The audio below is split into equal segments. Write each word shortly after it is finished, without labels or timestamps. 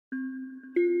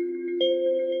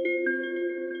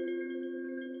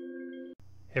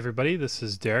Hey everybody, this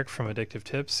is Derek from Addictive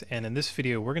Tips, and in this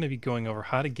video we're going to be going over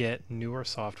how to get newer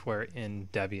software in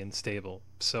Debian stable.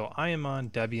 So I am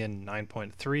on Debian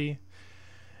 9.3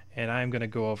 and I'm going to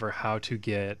go over how to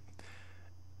get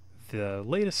the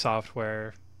latest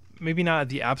software, maybe not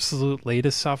the absolute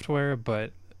latest software,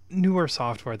 but newer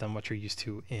software than what you're used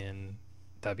to in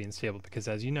Debian stable, because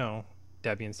as you know,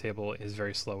 Debian stable is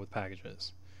very slow with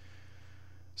packages.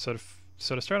 So to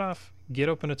start off, get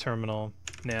open a terminal,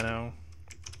 nano,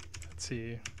 let's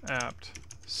see, apt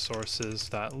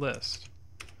sources.list.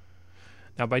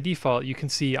 Now by default you can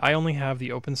see I only have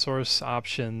the open source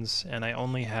options and I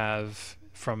only have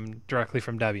directly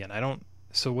from Debian.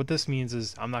 So what this means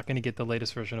is I'm not going to get the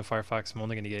latest version of Firefox. I'm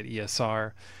only going to get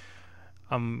ESR.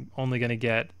 I'm only going to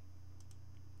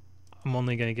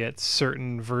get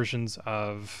certain versions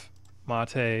of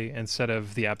Mate instead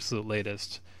of the absolute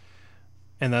latest.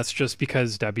 And that's just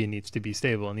because Debian needs to be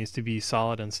stable. It needs to be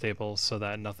solid and stable so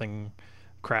that nothing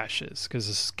crashes, because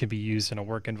this can be used in a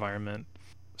work environment.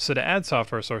 So to add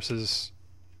software sources,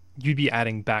 you'd be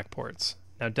adding backports.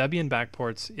 Now Debian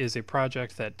backports is a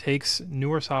project that takes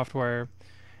newer software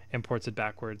and ports it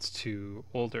backwards to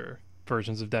older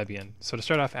versions of Debian. So to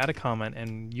start off, add a comment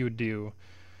and you would do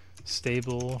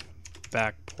stable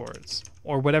backports,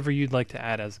 or whatever you'd like to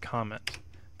add as a comment.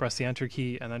 Press the enter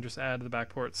key and then just add the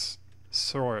backports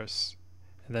source,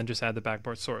 and then just add the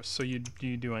backport source. So you'd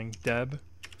be doing deb,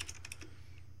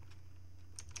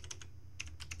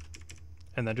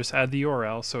 and then just add the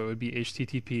URL, so it would be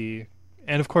HTTP.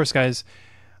 And of course, guys,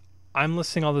 I'm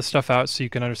listing all this stuff out so you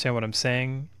can understand what I'm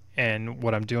saying and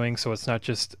what I'm doing, so it's not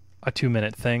just a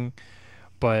 2-minute thing,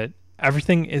 but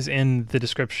everything is in the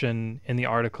description in the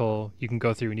article. You can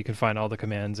go through and you can find all the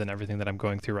commands and everything that I'm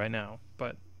going through right now.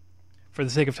 But for the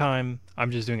sake of time, I'm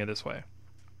just doing it this way.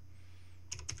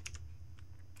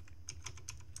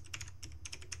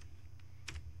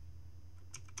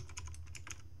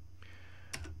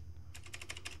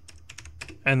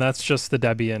 And that's just the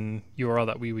Debian URL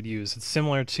that we would use. It's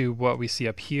similar to what we see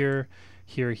up here,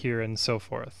 here, and so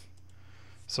forth.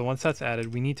 So once that's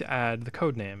added, we need to add the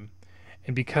code name.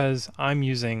 And because I'm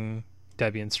using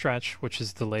Debian Stretch, which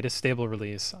is the latest stable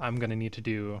release, I'm going to need to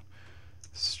do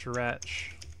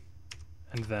stretch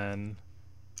and then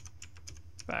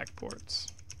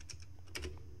backports.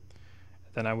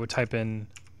 Then I would type in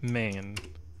main.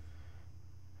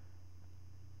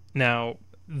 Now,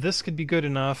 this could be good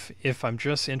enough if I'm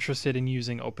just interested in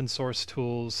using open source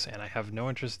tools and I have no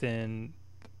interest in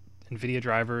NVIDIA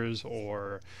drivers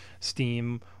or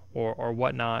Steam or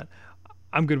whatnot.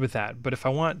 I'm good with that. But if I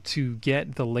want to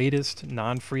get the latest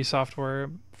non-free software,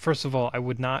 first of all, I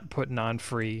would not put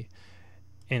non-free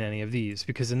in any of these,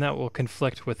 because then that will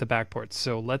conflict with the backports.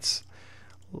 So let's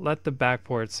let the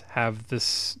backports have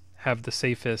the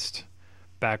safest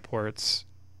backports.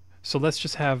 So let's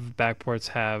just have backports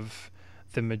have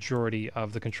the majority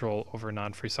of the control over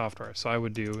non-free software. So I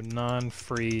would do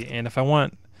non-free, and if I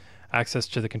want access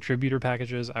to the contributor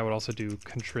packages, I would also do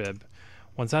contrib.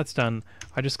 Once that's done,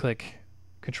 I just click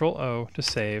Control O to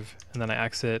save, and then I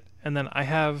exit, and then I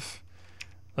have,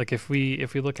 like, if we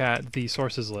look at the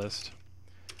sources list,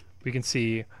 we can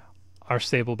see our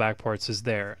stable backports is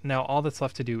there. Now all that's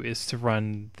left to do is to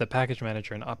run the package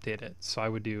manager and update it. So I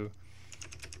would do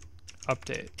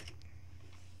update.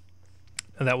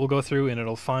 And that will go through and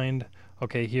it'll find,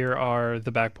 okay, here are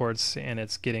the backports, and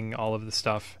it's getting all of the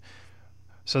stuff.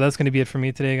 So that's going to be it for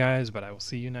me today, guys, but I will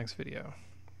see you next video.